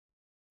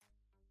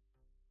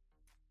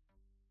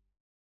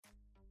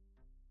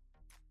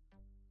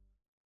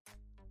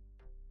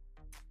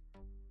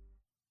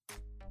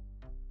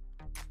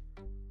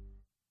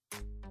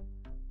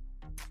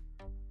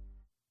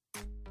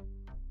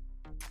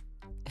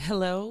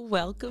Hello,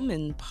 welcome,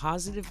 and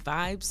positive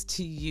vibes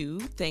to you.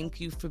 Thank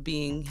you for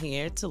being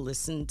here to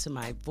listen to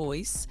my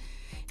voice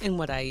and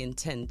what I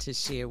intend to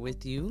share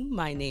with you.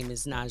 My name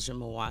is Najya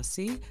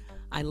Mawasi.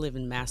 I live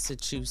in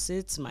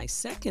Massachusetts. My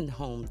second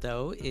home,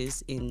 though,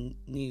 is in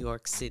New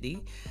York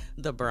City,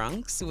 the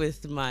Bronx,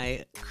 with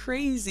my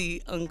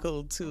crazy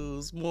Uncle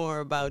Tools.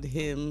 More about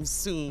him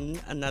soon,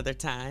 another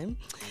time.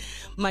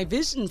 My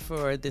vision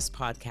for this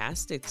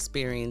podcast,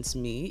 Experience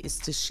Me, is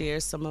to share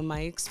some of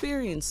my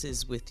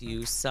experiences with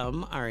you.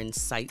 Some are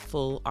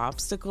insightful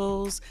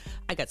obstacles.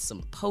 I got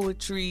some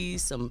poetry,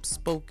 some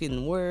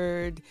spoken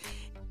word,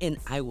 and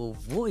I will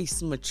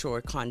voice mature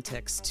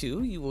context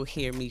too. You will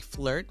hear me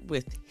flirt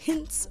with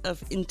hints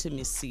of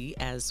intimacy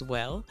as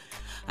well.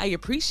 I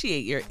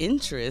appreciate your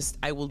interest.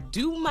 I will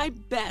do my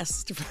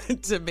best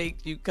to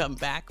make you come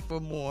back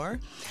for more.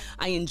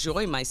 I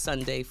enjoy my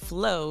Sunday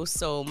flow,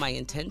 so my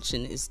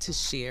intention is to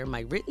share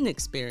my written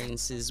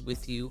experiences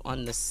with you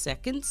on the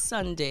second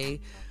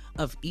Sunday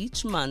of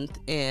each month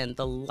and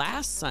the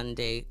last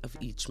Sunday of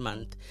each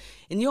month.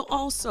 And you'll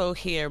also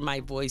hear my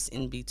voice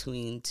in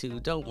between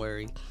too, don't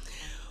worry.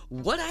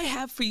 What I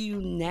have for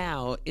you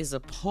now is a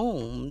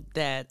poem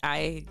that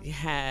I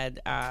had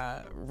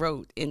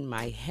wrote in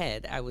my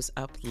head. I was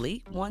up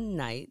late one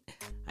night.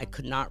 I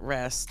could not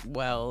rest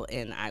well,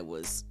 and I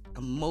was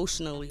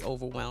emotionally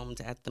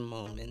overwhelmed at the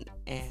moment.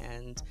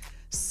 And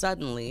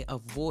suddenly a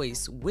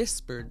voice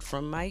whispered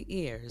from my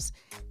ears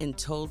and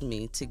told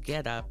me to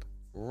get up,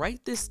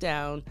 write this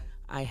down.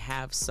 I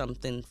have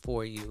something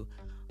for you.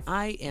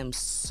 I am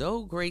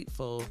so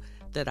grateful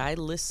that I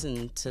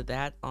listened to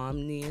that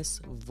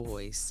ominous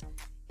voice.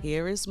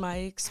 Here is my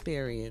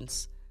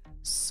experience,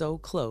 so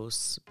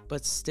close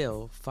but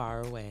still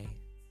far away.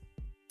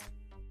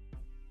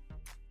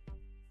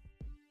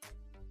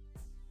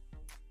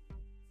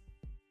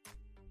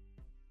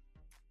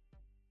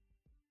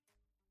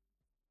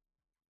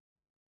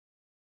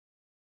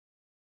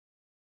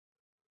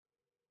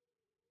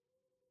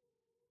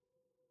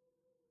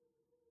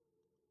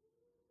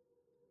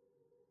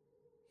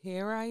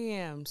 Here I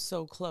am,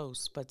 so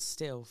close but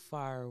still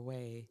far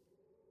away.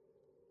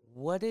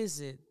 What is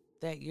it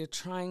that you're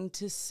trying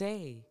to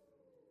say?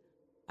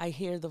 I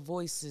hear the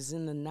voices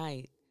in the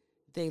night.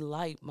 They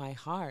light my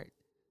heart.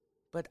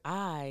 But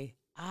I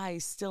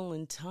still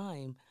in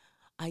time,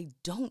 I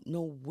don't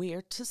know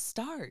where to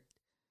start.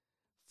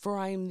 For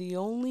I am the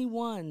only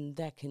one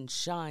that can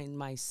shine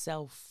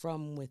myself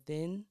from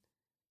within.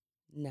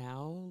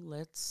 Now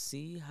let's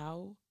see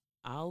how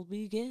I'll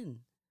begin.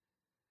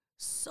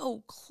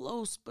 So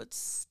close, but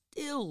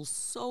still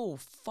so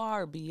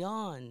far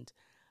beyond.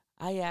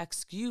 I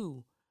ask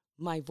you,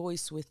 my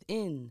voice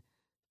within,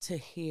 to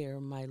hear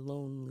my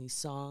lonely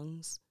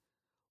songs.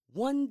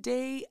 One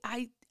day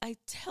I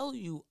tell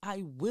you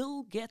I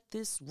will get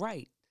this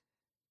right.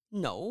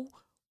 No,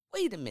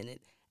 wait a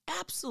minute.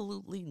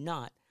 Absolutely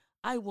not.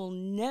 I will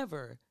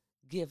never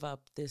give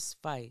up this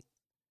fight.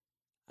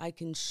 I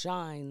can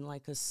shine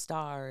like a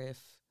star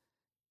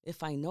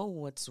if I know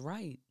what's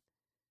right.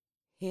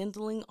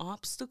 Handling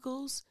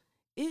obstacles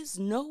is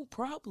no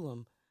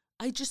problem.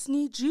 I just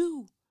need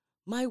you,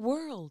 my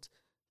world,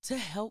 to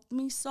help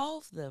me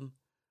solve them.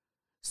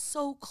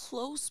 So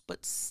close,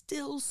 but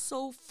still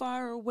so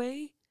far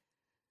away.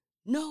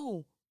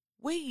 No,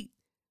 wait.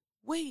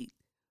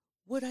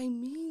 What I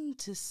mean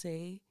to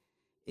say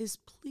is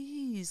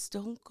please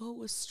don't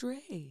go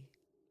astray.